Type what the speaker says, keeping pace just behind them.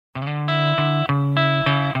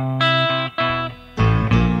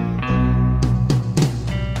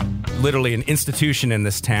literally an institution in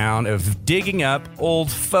this town of digging up old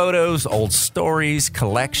photos, old stories,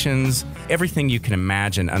 collections, everything you can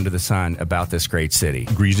imagine under the sun about this great city.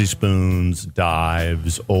 Greasy spoons,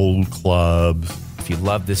 dives, old clubs. If you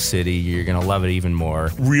love this city, you're going to love it even more.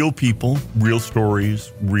 Real people, real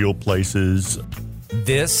stories, real places.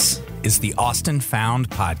 This is the Austin Found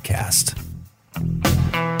Podcast.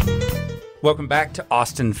 Welcome back to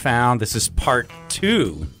Austin Found. This is part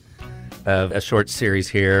 2 of a short series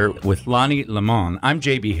here with Lonnie Lemon. I'm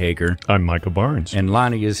J.B. Hager. I'm Michael Barnes. And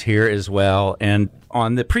Lonnie is here as well. And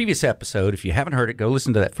on the previous episode, if you haven't heard it, go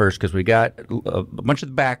listen to that first, because we got a bunch of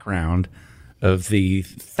the background of the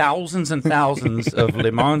thousands and thousands of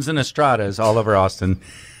Lemons and Estradas all over Austin.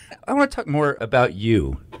 I want to talk more about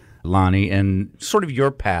you, Lonnie, and sort of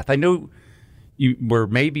your path. I know you were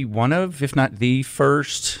maybe one of, if not the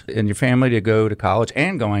first in your family to go to college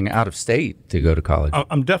and going out of state to go to college.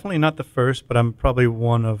 I'm definitely not the first, but I'm probably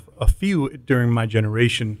one of a few during my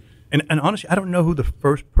generation. And honestly, I don't know who the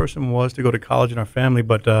first person was to go to college in our family,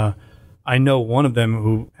 but I know one of them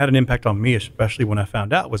who had an impact on me, especially when I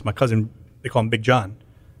found out, was my cousin. They call him Big John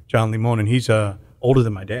Lemon, and he's older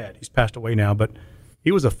than my dad. He's passed away now, but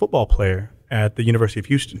he was a football player at the University of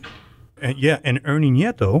Houston. And Ernie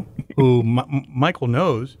Nieto, who Michael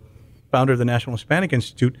knows, founder of the National Hispanic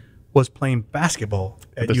Institute, was playing basketball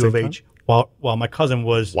at U of H while my cousin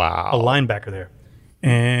was a linebacker there.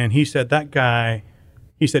 And he said that guy,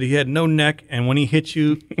 he had no neck, and when he hit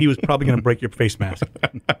you, he was probably going to break your face mask.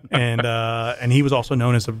 And he was also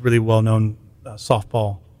known as a really well-known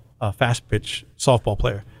softball, fast pitch softball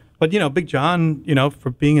player. But, Big John,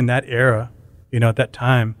 for being in that era, at that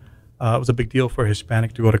time, it was a big deal for a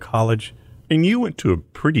Hispanic to go to college. And you went to a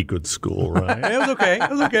pretty good school, right? It was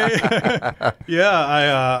okay.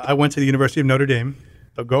 Yeah, I went to the University of Notre Dame.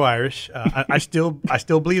 So go Irish. I still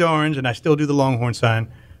bleed orange, and I still do the Longhorn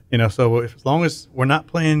sign. So as long as we're not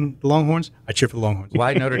playing the Longhorns, I cheer for the Longhorns.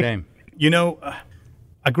 Why Notre Dame?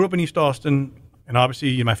 I grew up in East Austin, and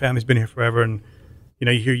obviously my family's been here forever, and you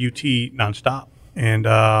hear UT nonstop. And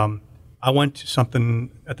I went to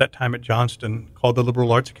something at that time at Johnston called the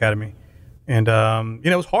Liberal Arts Academy. And,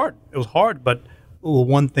 it was hard. It was hard, but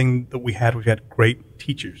one thing that we had great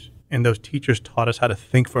teachers. And those teachers taught us how to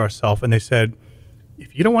think for ourselves. And they said,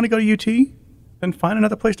 if you don't want to go to UT, then find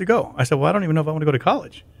another place to go. I said, well, I don't even know if I want to go to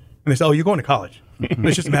college. And they said, oh, you're going to college.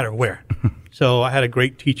 It's just a matter of where. So I had a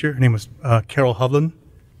great teacher. Her name was Carol Hovland.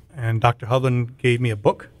 And Dr. Hovland gave me a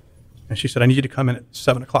book. And she said, I need you to come in at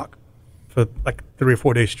 7 o'clock for like 3 or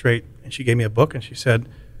 4 days straight. And she gave me a book, and she said,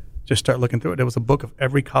 just start looking through it. It was a book of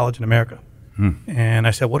every college in America. And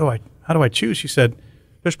I said, how do I choose? She said,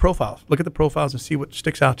 there's profiles. Look at the profiles and see what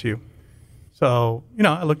sticks out to you. So,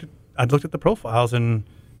 I looked at the profiles, and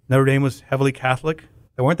Notre Dame was heavily Catholic.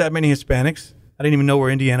 There weren't that many Hispanics. I didn't even know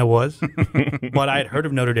where Indiana was. But I had heard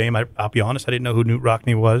of Notre Dame. I'll be honest, I didn't know who Knute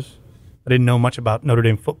Rockne was. I didn't know much about Notre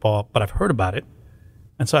Dame football, but I've heard about it.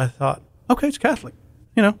 And so I thought, okay, it's Catholic.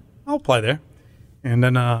 I'll apply there. And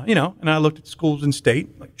then, and I looked at schools in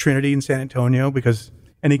state, like Trinity in San Antonio,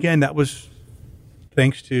 and again, that was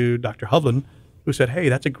thanks to Dr. Hovland, who said, hey,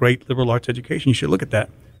 that's a great liberal arts education. You should look at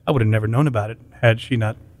that. I would have never known about it had she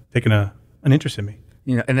not taken an interest in me.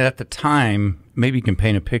 And at the time, maybe you can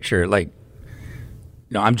paint a picture, like,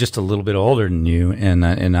 I'm just a little bit older than you, and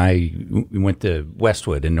I went to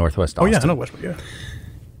Westwood in Northwest Austin. Oh, yeah, I know Westwood, yeah.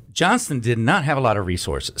 Johnston did not have a lot of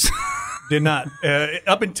resources. Did not.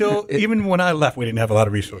 Up until even when I left, we didn't have a lot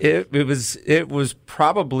of resources. It was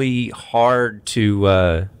probably hard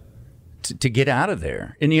to get out of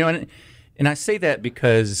there, and I say that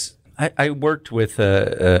because I worked with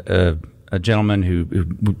a gentleman who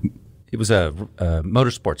it was a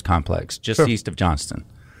motorsports complex just east of Johnston,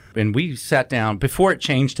 and we sat down before it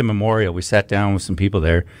changed to Memorial. We sat down with some people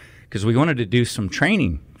there because we wanted to do some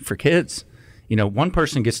training for kids. One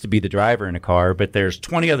person gets to be the driver in a car, but there's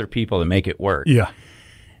 20 other people that make it work. Yeah.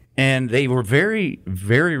 And they were very,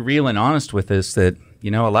 very real and honest with us that, a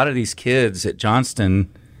lot of these kids at Johnston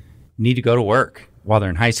need to go to work while they're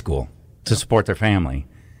in high school to support their family.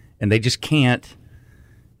 And they just can't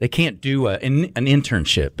do an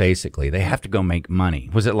internship, basically. They have to go make money.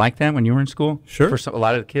 Was it like that when you were in school? Sure. For a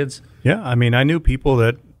lot of the kids? Yeah. I knew people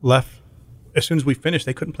that left as soon as we finished.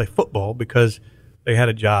 They couldn't play football because they had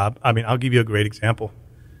a job. I'll give you a great example.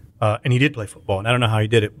 And he did play football, and I don't know how he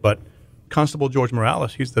did it, but Constable George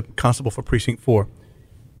Morales, he's the constable for Precinct 4.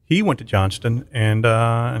 He went to Johnston,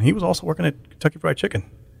 and he was also working at Kentucky Fried Chicken.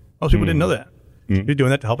 Most people didn't know that. He was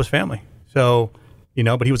doing that to help his family. So,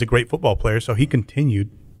 but he was a great football player, so he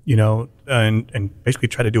continued, and basically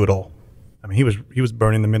tried to do it all. He was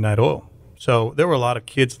burning the midnight oil. So there were a lot of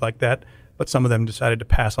kids like that. but some of them decided to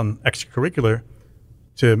pass on extracurricular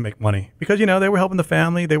to make money because, they were helping the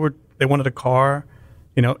family. They wanted a car,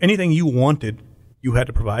 anything you wanted, you had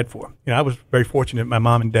to provide for. I was very fortunate. My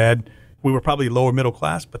mom and dad, we were probably lower middle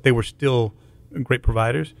class, but they were still great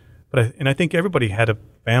providers. And I think everybody had a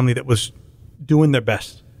family that was doing their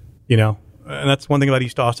best, and that's one thing about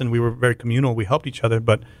East Austin. We were very communal. We helped each other,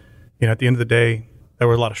 but, at the end of the day, there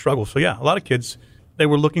were a lot of struggles. So yeah, a lot of kids, they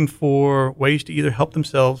were looking for ways to either help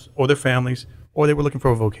themselves or their families, or they were looking for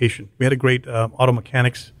a vocation. We had a great auto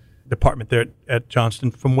mechanics department there at Johnston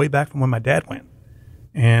from way back from when my dad went,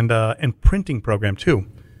 and printing program too.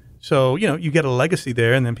 So, you get a legacy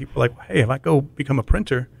there, and then people are like, hey, if I go become a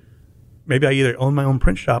printer, maybe I either own my own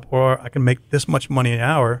print shop or I can make this much money an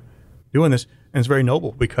hour doing this. And it's very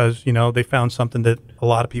noble because, they found something that a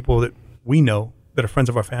lot of people that we know that are friends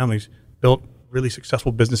of our families built really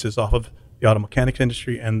successful businesses off of the auto mechanics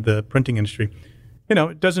industry and the printing industry.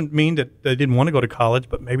 It doesn't mean that they didn't want to go to college,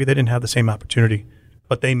 but maybe they didn't have the same opportunity.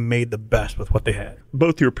 But they made the best with what they had.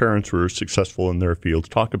 Both your parents were successful in their fields.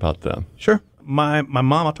 Talk about them. Sure. My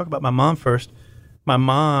mom, I'll talk about my mom first. My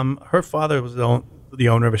mom, her father was the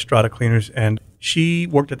owner of Estrada Cleaners, and she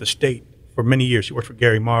worked at the state for many years. She worked for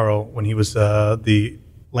Gary Morrow when he was the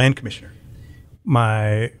land commissioner.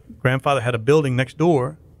 My grandfather had a building next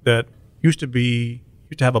door that used to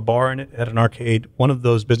have a bar in it, had an arcade. One of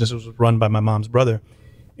those businesses was run by my mom's brother.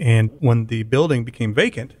 And when the building became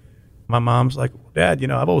vacant, my mom's like, Dad,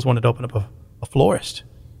 I've always wanted to open up a florist.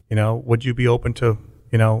 Would you be open to,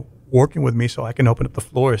 working with me so I can open up the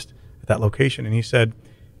florist at that location? And he said,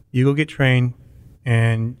 you go get trained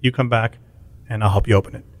and you come back and I'll help you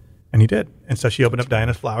open it. And he did. And so she opened up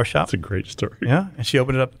Diana's Flower Shop. That's a great story. Yeah. And she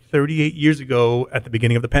opened it up 38 years ago at the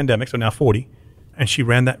beginning of the pandemic, so now 40. And she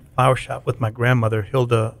ran that flower shop with my grandmother,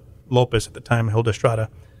 Hilda Lopez at the time, Hilda Estrada,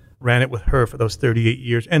 ran it with her for those 38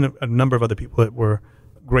 years, and a number of other people that were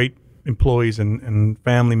great employees and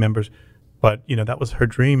family members. But, that was her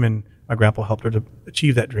dream, and my grandpa helped her to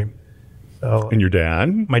achieve that dream. So, and your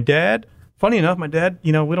dad? My dad, funny enough, we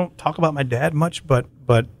don't talk about my dad much, but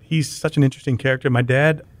he's such an interesting character. My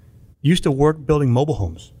dad used to work building mobile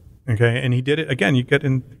homes, okay? And he did it, again, you get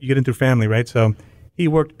in through family, right? So he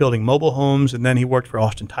worked building mobile homes, and then he worked for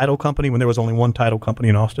Austin Title Company when there was only one title company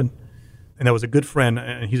in Austin. And there was a good friend,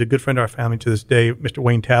 and he's a good friend of our family to this day, Mr.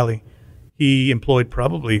 Wayne Talley. He employed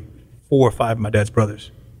probably 4 or 5 of my dad's brothers,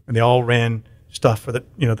 and they all ran stuff for to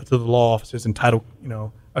the law offices and title,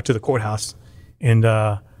 up to the courthouse. And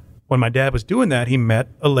when my dad was doing that, he met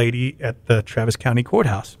a lady at the Travis County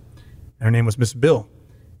Courthouse, and her name was Miss Bill.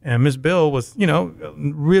 And Miss Bill was, a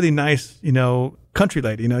really nice, country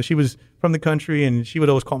lady. She was from the country, and she would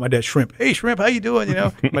always call my dad Shrimp. Hey, Shrimp, how you doing?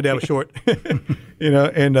 My dad was short,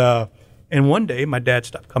 And one day my dad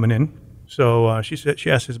stopped coming in. So she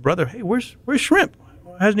asked his brother, hey, where's Shrimp?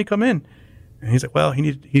 Why hasn't he come in? And he's like, well,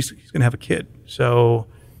 he's going to have a kid. So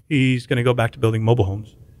he's going to go back to building mobile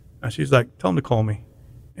homes. And she's like, tell him to call me.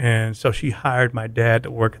 And so she hired my dad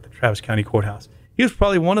to work at the Travis County Courthouse. He was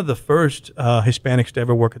probably one of the first Hispanics to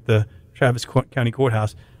ever work at the Travis County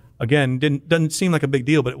Courthouse. Again, doesn't seem like a big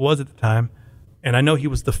deal, but it was at the time. And I know he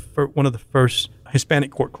was one of the first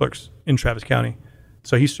Hispanic court clerks in Travis County.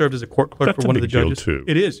 So he served as a court clerk for one of the judges. That's a big deal,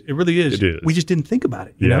 too. It is. It really is. It is. We just didn't think about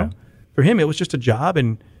it, you know? For him, it was just a job,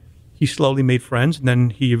 and he slowly made friends, and then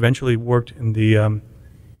he eventually worked in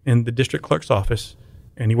the district clerk's office,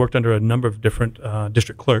 and he worked under a number of different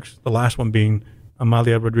district clerks, the last one being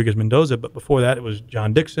Amalia Rodriguez Mendoza, but before that it was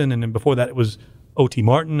John Dixon, and then before that it was O.T.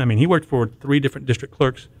 Martin. I mean, he worked for 3 different district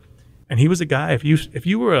clerks, and he was a guy, if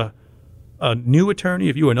you were a new attorney,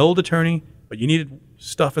 if you were an old attorney, but you needed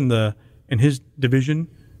stuff in his division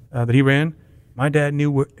that he ran, my dad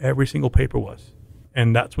knew where every single paper was.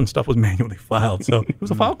 And that's when stuff was manually filed. So he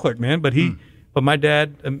was a file clerk, man. But my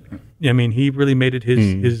dad, he really made it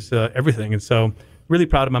his everything. And so really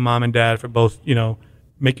proud of my mom and dad for both,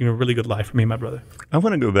 making a really good life for me and my brother. I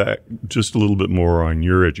want to go back just a little bit more on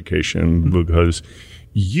your education because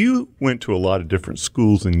you went to a lot of different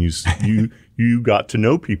schools and you got to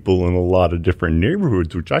know people in a lot of different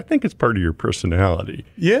neighborhoods, which I think is part of your personality.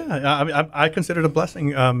 Yeah, I consider it a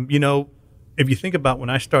blessing. If you think about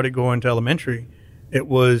when I started going to elementary, it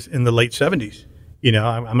was in the late 70s.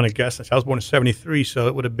 I'm going to guess. I was born in 73, so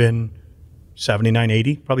it would have been 79,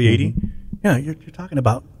 80, probably 80. Yeah, you're talking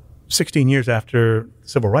about 16 years after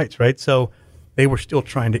civil rights, right? So they were still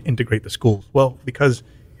trying to integrate the schools. Well, because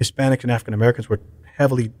Hispanics and African Americans were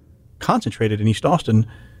heavily concentrated in East Austin,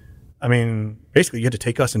 basically you had to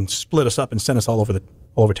take us and split us up and send us all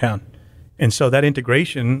over town. And so that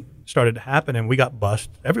integration started to happen, and we got bused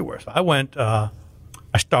everywhere. So I went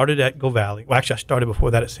I started at Go Valley. Well, actually, I started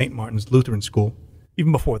before that at St. Martin's Lutheran School.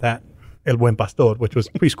 Even before that, El Buen Pastor, which was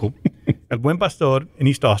preschool. El Buen Pastor in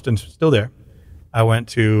East Austin, still there. I went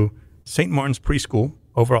to St. Martin's Preschool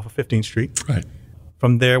over off of 15th Street. Right.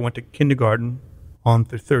 From there, went to kindergarten on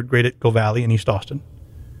through third grade at Go Valley in East Austin.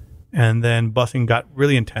 And then busing got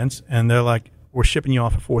really intense, and they're like, we're shipping you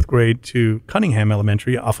off of fourth grade to Cunningham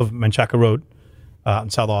Elementary off of Menchaca Road in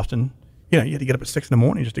South Austin. You know, you had to get up at 6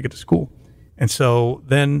 a.m. just to get to school. And so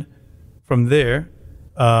then from there,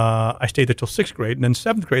 I stayed there till 6th grade. And then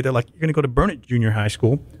 7th grade, they're like, you're going to go to Burnett Junior High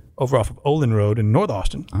School over off of Olin Road in North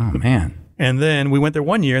Austin. Oh, man. And then we went there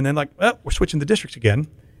one year, and then like, oh, we're switching the districts again.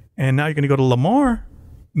 And now you're going to go to Lamar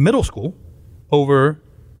Middle School over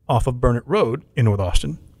off of Burnett Road in North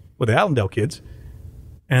Austin with the Allendale kids.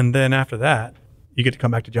 And then after that, you get to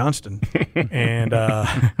come back to Johnston. and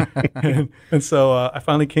so I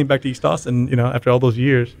finally came back to East Austin, you know, after all those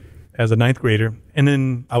years as a 9th grader. And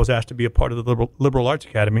then I was asked to be a part of the Liberal Arts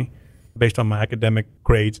Academy based on my academic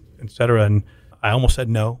grades, et cetera. And I almost said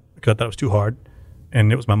no because I thought it was too hard.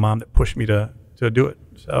 And it was my mom that pushed me to do it.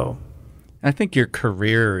 So I think your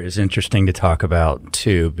career is interesting to talk about,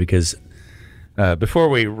 too, because before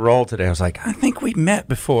we roll today, I was like, I think we met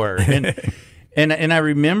before. And I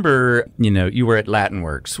remember, you know, you were at Latin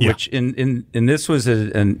Works, which and this was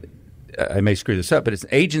I may screw this up, but it's an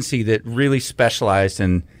agency that really specialized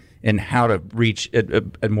in how to reach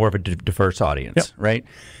a more of a diverse audience, right?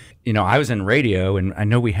 You know, I was in radio, and I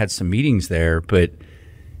know we had some meetings there, but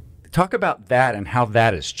talk about that and how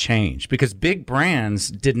that has changed, because big brands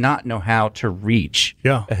did not know how to reach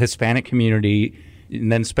a Hispanic community, and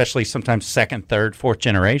then especially sometimes second, third, fourth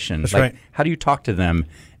generation. That's like, right. How do you talk to them?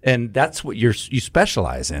 And that's what you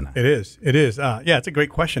specialize in. It is. Yeah, it's a great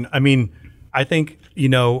question. I mean, I think, you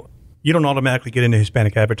know, you don't automatically get into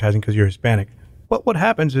Hispanic advertising because you're Hispanic. But what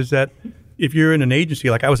happens is that if you're in an agency,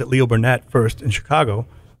 like I was at Leo Burnett first in Chicago,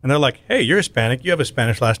 and they're like, hey, you're Hispanic, you have a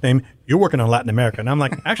Spanish last name, you're working on Latin America. And I'm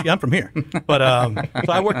like, actually, I'm from here. But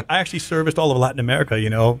so I actually serviced all of Latin America, you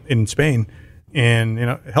know, in Spain. And, you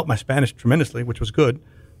know, it helped my Spanish tremendously, which was good.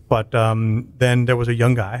 But then there was a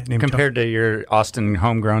young guy named Compared to your Austin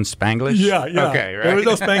homegrown Spanglish? Yeah. Okay, right. There was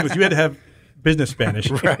no Spanglish. You had to have business Spanish.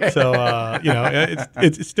 Right. So, you know,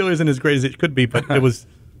 it still isn't as great as it could be, but it was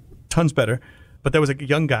tons better. But there was a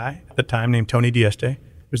young guy at the time named Tony Dieste. He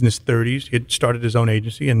was in his 30s. He had started his own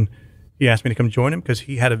agency, and he asked me to come join him because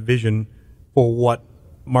he had a vision for what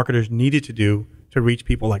marketers needed to do to reach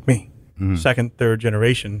people like me, second, third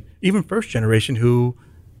generation, even first generation, who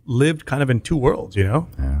lived kind of in two worlds, you know?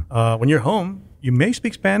 Yeah. When you're home, you may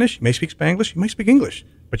speak Spanish, you may speak Spanglish, you may speak English,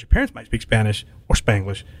 but your parents might speak Spanish or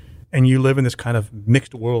Spanglish, and you live in this kind of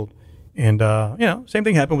mixed world. And, you know, same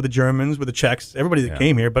thing happened with the Germans, with the Czechs, everybody that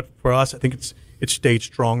came here. But for us, I think it stayed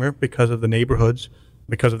stronger because of the neighborhoods,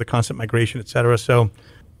 because of the constant migration, et cetera. So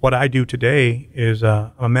what I do today is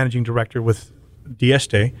I'm a managing director with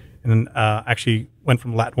Dieste, and then actually went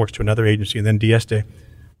from Latin Works to another agency and then Dieste.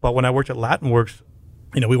 But when I worked at Latin Works,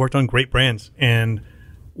 you know, we worked on great brands, and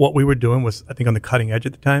what we were doing was, I think, on the cutting edge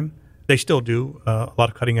at the time. They still do a lot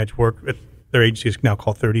of cutting edge work. Their agency is now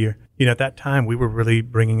called 30 Year. You know, at that time, we were really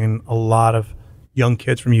bringing in a lot of young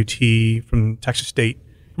kids from UT, from Texas State,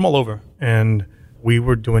 from all over, and we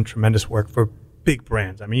were doing tremendous work for big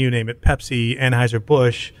brands. I mean, you name it: Pepsi,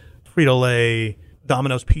 Anheuser-Busch, Frito-Lay,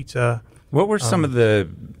 Domino's Pizza. What were some of the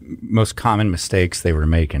most common mistakes they were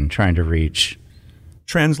making trying to reach?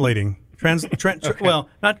 Translating. Well,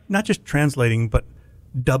 not just translating, but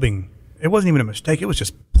dubbing. It wasn't even a mistake. It was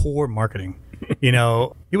just poor marketing. You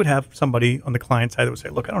know, you would have somebody on the client side that would say,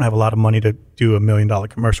 look, I don't have a lot of money to do $1 million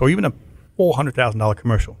commercial, or even a $400,000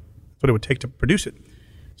 commercial. That's what it would take to produce it.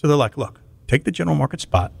 So they're like, look, take the general market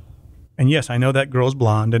spot. And yes, I know that girl's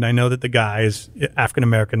blonde, and I know that the guy is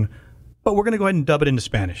African-American, but we're going to go ahead and dub it into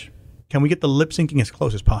Spanish. Can we get the lip syncing as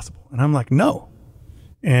close as possible? And I'm like, no.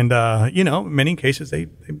 And, you know, in many cases, they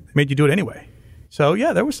made you do it anyway. So,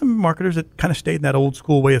 yeah, there were some marketers that kind of stayed in that old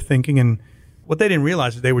school way of thinking. And what they didn't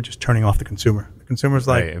realize is they were just turning off the consumer. The consumer's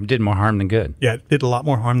like... Right. It did more harm than good. Yeah, it did a lot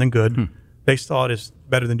more harm than good. They saw it as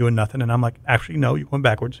better than doing nothing. And I'm like, actually, no, you went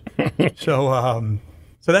backwards. So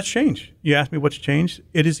that's changed. You asked me what's changed.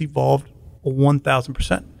 It has evolved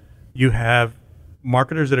 1,000%. You have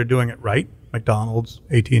marketers that are doing it right. McDonald's,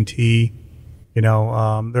 AT&T, you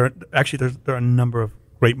know, there are a number of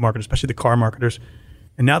great marketers, especially the car marketers,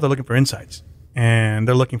 and now they're looking for insights, and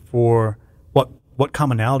they're looking for what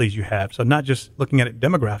commonalities you have. So not just looking at it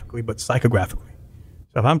demographically, but psychographically.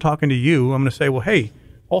 So if I'm talking to you, I'm going to say, well, hey,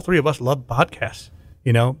 all three of us love podcasts,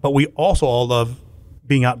 you know, but we also all love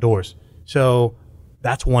being outdoors. So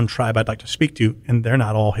that's one tribe I'd like to speak to, and they're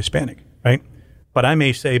not all Hispanic, right? But I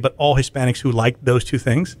may say, but all Hispanics who like those two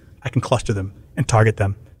things, I can cluster them and target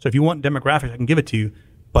them. So if you want demographics, I can give it to you,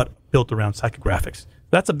 but built around psychographics.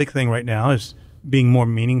 That's a big thing right now, is being more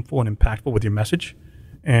meaningful and impactful with your message.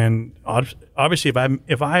 And obviously, if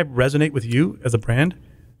I resonate with you as a brand,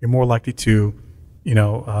 you're more likely to,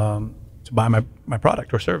 to buy my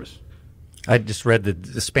product or service. I just read that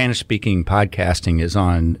the Spanish-speaking podcasting is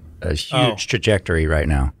on a huge trajectory right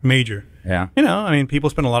now. Major. Yeah. People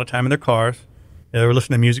spend a lot of time in their cars. They were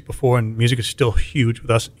listening to music before, and music is still huge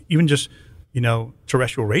with us, even just,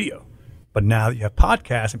 terrestrial radio. But now that you have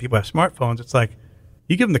podcasts and people have smartphones, it's like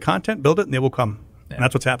you give them the content, build it, and they will come. Yeah. And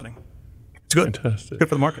that's what's happening. It's good. Fantastic. It's good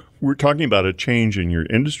for the market. We're talking about a change in your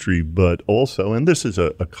industry, but also, and this is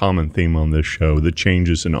a common theme on this show, the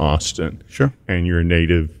changes in Austin. Sure. And you're a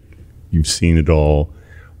native. You've seen it all.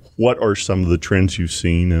 What are some of the trends you've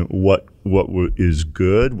seen? And what is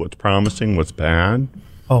good? What's promising? What's bad?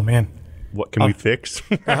 Oh, man. What can we fix?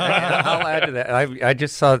 I'll add to that. I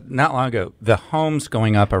just saw not long ago the homes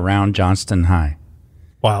going up around Johnston High.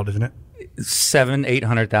 Wild, isn't it?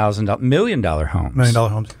 $700,000-$800,000 $1 million homes. $1 million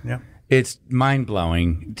homes, yeah. It's mind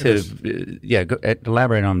blowing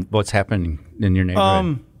elaborate on what's happening in your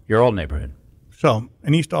neighborhood, your old neighborhood. So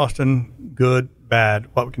in East Austin, good, bad,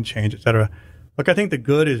 what we can change, et cetera. Look, I think the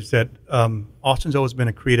good is that Austin's always been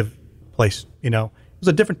a creative place. It was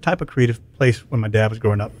a different type of creative place when my dad was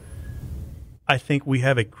growing up. I think we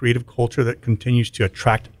have a creative culture that continues to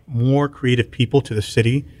attract more creative people to the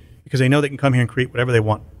city because they know they can come here and create whatever they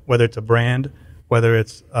want, whether it's a brand, whether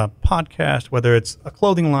it's a podcast, whether it's a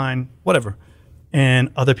clothing line, whatever.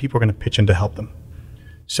 And other people are going to pitch in to help them.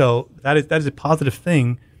 So that is a positive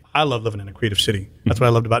thing. I love living in a creative city. That's what I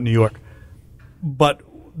loved about New York. But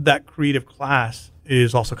that creative class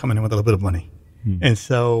is also coming in with a little bit of money. And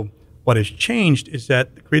so what has changed is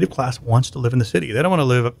that the creative class wants to live in the city. They don't want to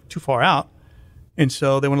live too far out. And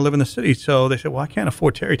so they want to live in the city. So they said, well, I can't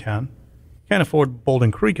afford Tarrytown. Can't afford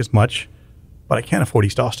Bouldin Creek as much, but I can't afford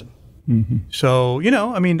East Austin. Mm-hmm. So,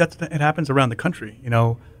 it happens around the country.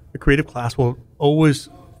 The creative class will always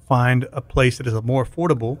find a place that is more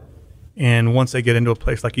affordable. And once they get into a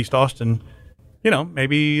place like East Austin,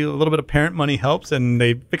 maybe a little bit of parent money helps and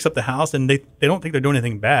they fix up the house and they don't think they're doing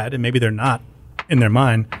anything bad. And maybe they're not in their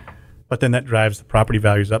mind. But then that drives the property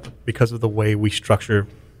values up because of the way we structure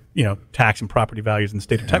tax and property values in the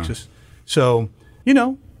state of Texas. So,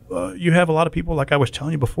 you have a lot of people, like I was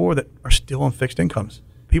telling you before, that are still on fixed incomes.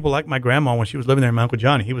 People like my grandma, when she was living there, my Uncle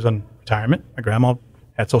Johnny, he was on retirement. My grandma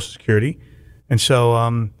had Social Security. And so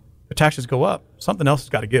the taxes go up. Something else has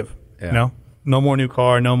got to give. No more new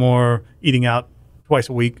car, no more eating out twice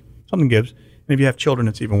a week. Something gives. And if you have children,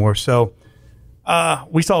 it's even worse. So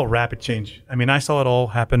we saw a rapid change. I saw it all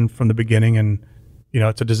happen from the beginning. And,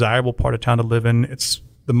 it's a desirable part of town to live in. It's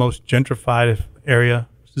the most gentrified area.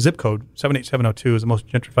 Zip code 78702 is the most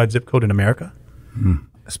gentrified zip code in America,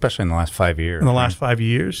 especially in the last 5 years. In the last 5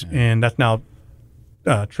 years, and that's now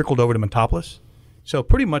trickled over to Montopolis. So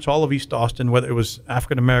pretty much all of East Austin, whether it was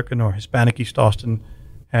African American or Hispanic East Austin,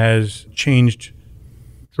 has changed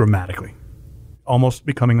dramatically, almost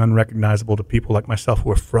becoming unrecognizable to people like myself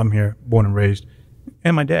who are from here, born and raised,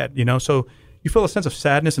 and my dad. So you feel a sense of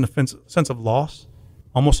sadness and a sense of loss,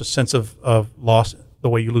 almost a sense of loss. The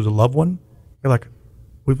way you lose a loved one, you're like,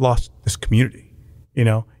 we've lost this community,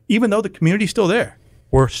 even though the community's still there.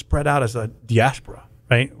 We're spread out as a diaspora,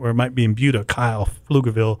 right? Where it might be in Buda, Kyle,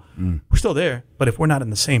 Pflugerville. We're still there. But if we're not in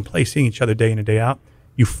the same place, seeing each other day in and day out,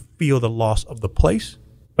 you feel the loss of the place,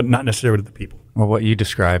 but not necessarily the people. Well, what you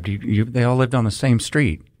described, they all lived on the same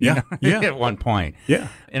street. Yeah. At one point. Yeah.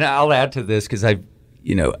 And I'll add to this because I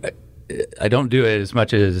don't do it as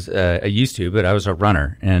much as I used to, but I was a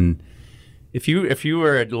runner. And if you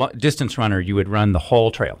were a distance runner, you would run the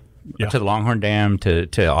whole trail to the Longhorn Dam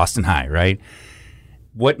to Austin High, right?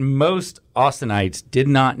 What most Austinites did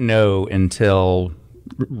not know until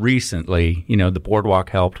recently, the boardwalk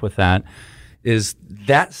helped with that, is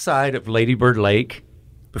that side of Lady Bird Lake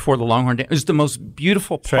before the Longhorn Dam is the most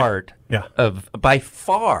beautiful part by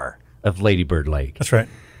far of Lady Bird Lake. That's right.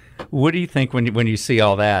 What do you think when you see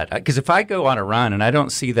all that? Because if I go on a run and I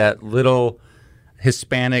don't see that little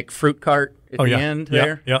Hispanic fruit cart at the end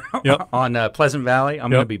there on Pleasant Valley,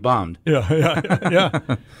 I'm going to be bummed.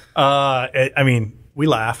 Yeah. We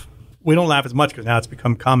laugh. We don't laugh as much because now it's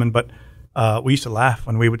become common, but we used to laugh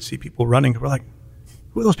when we would see people running. We're like,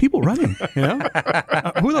 who are those people running? Who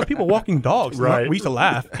are those people walking dogs? Right. We used to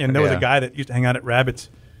laugh. And there was a guy that used to hang out at Rabbit's,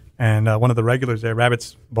 and one of the regulars there,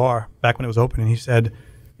 Rabbit's Bar, back when it was open, and he said,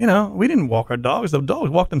 we didn't walk our dogs. The dogs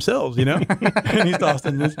walked themselves, in East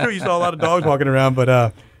Austin. It's true, you saw a lot of dogs walking around,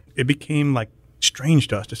 but it became like strange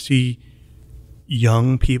to us to see,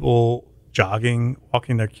 young people jogging,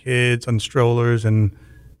 walking their kids on strollers. And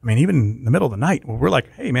I mean, even in the middle of the night where we're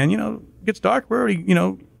like, hey, man, it gets dark. We're already,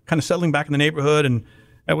 kind of settling back in the neighborhood. And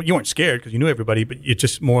you weren't scared because you knew everybody, but it's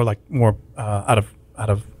just more out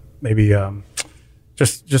of maybe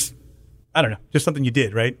just I don't know, just something you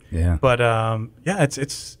did, right? Yeah. But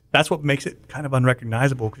it's that's what makes it kind of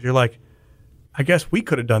unrecognizable because you're like, I guess we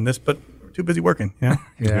could have done this, but we're too busy working. Yeah.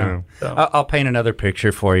 Yeah. So. I'll paint another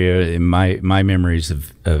picture for you in my memories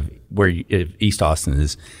of where East Austin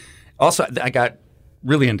is. Also, I got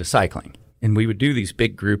really into cycling, and we would do these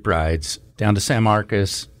big group rides down to San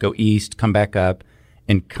Marcos, go east, come back up,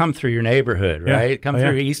 and come through your neighborhood, right? Come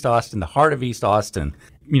through East Austin, the heart of East Austin.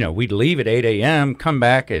 We'd leave at 8 a.m., come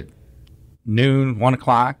back at noon, 1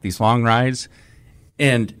 o'clock, these long rides,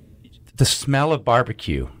 and the smell of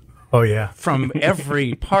barbecue. Oh, yeah. From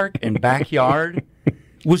every park and backyard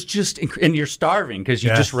was just, and you're starving because you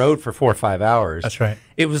just rode for 4 or 5 hours. That's right.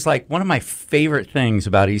 It was like one of my favorite things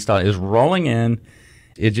about East Austin is rolling in.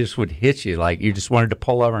 It just would hit you like you just wanted to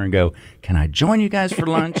pull over and go, can I join you guys for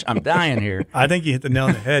lunch? I'm dying here. I think you hit the nail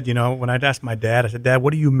on the head. When I'd asked my dad, I said, Dad,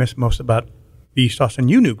 what do you miss most about East Austin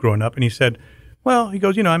you knew growing up? And he said, well, he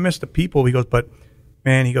goes, I miss the people. He goes, but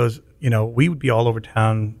man, he goes, we would be all over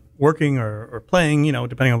town working or playing,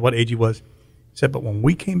 depending on what age he was. He said, but when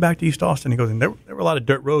we came back to East Austin, he goes, and there were a lot of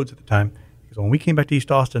dirt roads at the time. He goes, when we came back to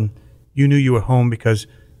East Austin, you knew you were home because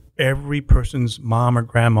every person's mom or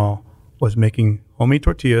grandma was making homemade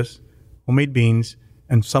tortillas, homemade beans,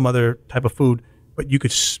 and some other type of food, but you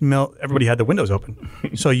could smell, everybody had the windows open.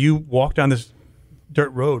 So you walked down this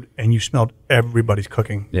dirt road and you smelled everybody's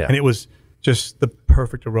cooking. Yeah. And it was just the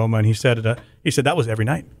perfect aroma. And he said that was every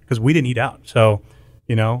night because we didn't eat out. So,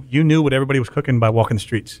 you knew what everybody was cooking by walking the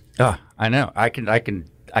streets. Oh, I know. I can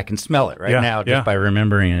smell it right now just by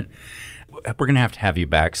remembering it. We're going to have you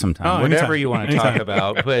back sometime, whatever you want to talk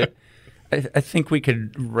about. But I think we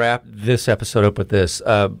could wrap this episode up with this.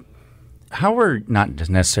 How are, not just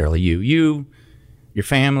necessarily you, your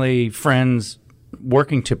family, friends,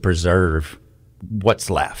 working to preserve what's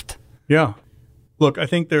left? Yeah. Look, I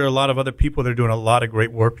think there are a lot of other people that are doing a lot of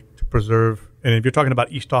great work to preserve. And if you're talking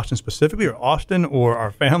about East Austin specifically or Austin or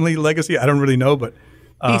our family legacy, I don't really know. But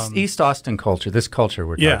East Austin culture, this culture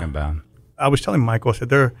we're talking about. I was telling Michael, I said,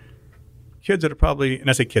 there are kids that are probably,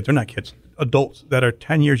 and I say kids, they're not kids, adults that are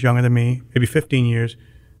 10 years younger than me, maybe 15 years,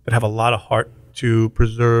 that have a lot of heart to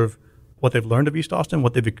preserve what they've learned of East Austin,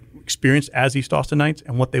 what they've experienced as East Austinites,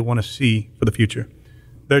 and what they want to see for the future.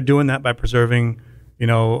 They're doing that by preserving,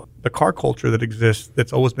 the car culture that exists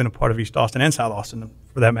that's always been a part of East Austin and South Austin,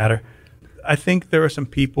 for that matter. I think there are some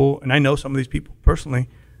people, and I know some of these people personally,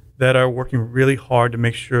 that are working really hard to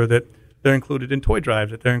make sure that they're included in toy drives,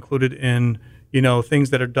 that they're included in, things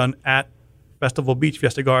that are done at Festival Beach,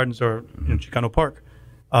 Fiesta Gardens, or Chicano Park.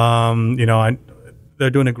 They're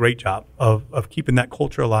doing a great job of keeping that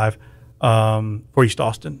culture alive for East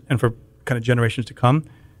Austin and for kind of generations to come.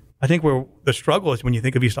 I think where the struggle is when you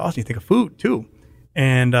think of East Austin, you think of food too.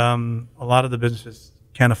 And a lot of the businesses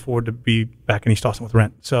can't afford to be back in East Austin with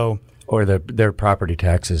rent. So, or their property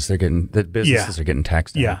taxes, the businesses are getting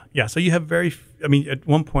taxed on. Yeah. So you have at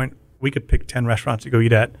one point we could pick 10 restaurants to go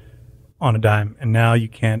eat at on a dime, and now you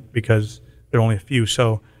can't because there are only a few.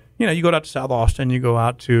 So, you go out to South Austin, you go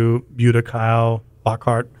out to Buda, Kyle,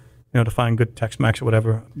 Lockhart, to find good Tex-Mex or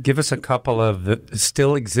whatever. Give us a couple of the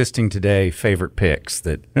still existing today favorite picks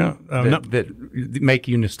that make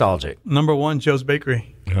you nostalgic. Number one, Joe's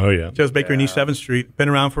Bakery. Oh, yeah. Joe's Bakery in East 7th Street. Been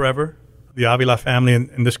around forever. The Avila family,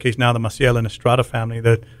 in this case now the Maciel and Estrada family,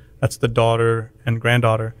 that's the daughter and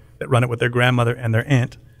granddaughter that run it with their grandmother and their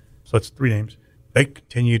aunt. So it's 3 names. They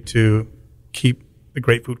continue to keep the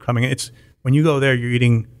great food coming. It's when you go there, you're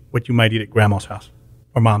eating what you might eat at grandma's house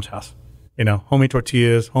or mom's house. Homemade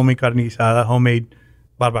tortillas, homemade carne asada, homemade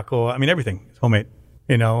barbacoa. I mean, everything is homemade.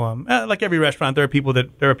 Like every restaurant, there are people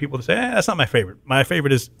that say, that's not my favorite. My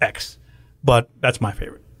favorite is X, but that's my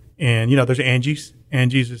favorite. And, there's Angie's.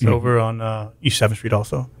 Angie's is over on East 7th Street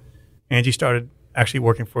also. Angie started actually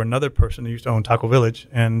working for another person who used to own Taco Village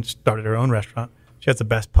and started her own restaurant. She has the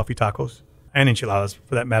best puffy tacos and enchiladas,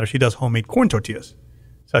 for that matter. She does homemade corn tortillas.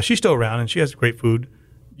 So she's still around, and she has great food.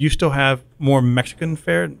 You still have more Mexican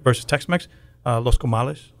fare versus Tex-Mex. Los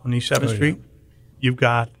Comales on East 7th Street. Yeah. You've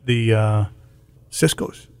got the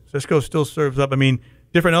Cisco's. Cisco's still serves up. I mean,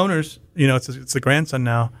 different owners. It's the grandson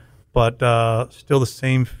now, but still the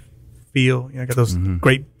same feel. Got those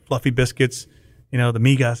great fluffy biscuits. The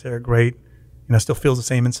migas there are great. Still feels the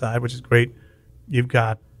same inside, which is great.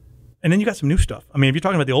 And then you got some new stuff. I mean, if you're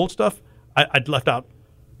talking about the old stuff, I'd left out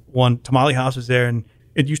one. Tamale House is there, and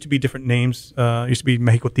it used to be different names. It used to be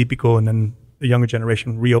Mexico Típico, and then the younger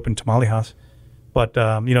generation reopened Tamale House. But,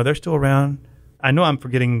 they're still around. I know I'm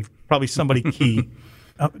forgetting probably somebody key.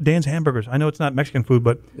 Dan's Hamburgers. I know it's not Mexican food,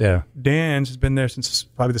 but Yeah. Dan's has been there since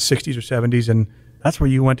probably the 60s or 70s, and that's where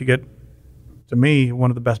you went to get, to me,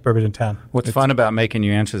 one of the best burgers in town. What's fun about making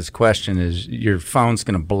you answer this question is your phone's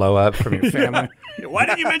going to blow up from your family. Why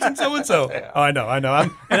did you mention so-and-so? Oh, I know.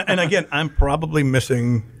 And again, I'm probably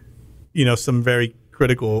missing, some very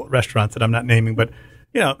critical restaurants that I'm not naming, but,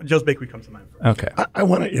 Joe's Bakery comes to mind. Okay. I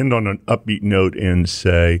want to end on an upbeat note and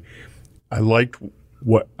say I liked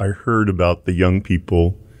what I heard about the young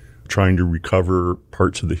people trying to recover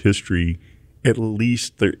parts of the history. At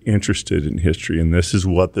least they're interested in history. And this is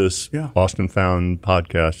what this Austin Found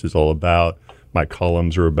podcast is all about. My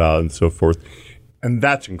columns are about and so forth. And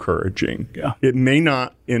that's encouraging. Yeah. It may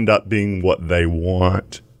not end up being what they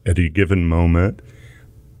want at a given moment,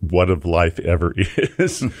 what of life ever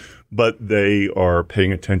is, but they are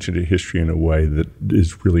paying attention to history in a way that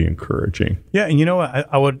is really encouraging. Yeah, and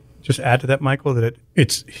I would just add to that, Michael, that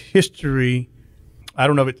it's history. I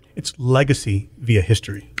don't know if it's legacy via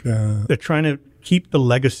history. They're trying to keep the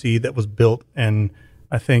legacy that was built. And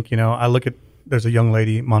I think, I look at, there's a young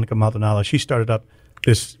lady, Monica Maldonado. She started up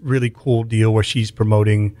this really cool deal where she's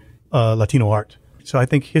promoting Latino art. So I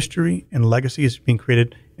think history and legacy is being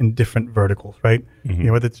created in different verticals, right? Mm-hmm.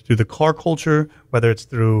 Whether it's through the car culture, whether it's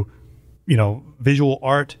through, visual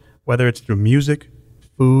art, whether it's through music,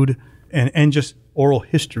 food, and just oral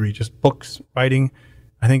history, just books, writing.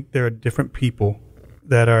 I think there are different people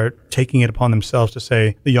that are taking it upon themselves to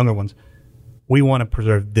say, the younger ones, we want to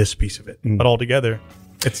preserve this piece of it. But altogether,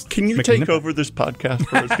 it's Can you take over this podcast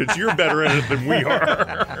for us? Because you're better at it than we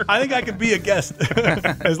are. I think I could be a guest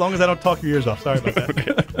as long as I don't talk your ears off. Sorry about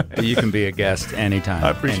that. You can be a guest anytime. I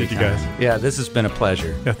appreciate you anytime. guys. Yeah, this has been a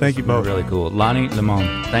pleasure. Yeah, thank you both. Really cool. Lonnie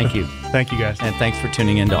Limon, thank you. Thank you guys. And thanks for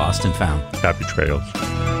tuning in to Austin Found. Happy trails.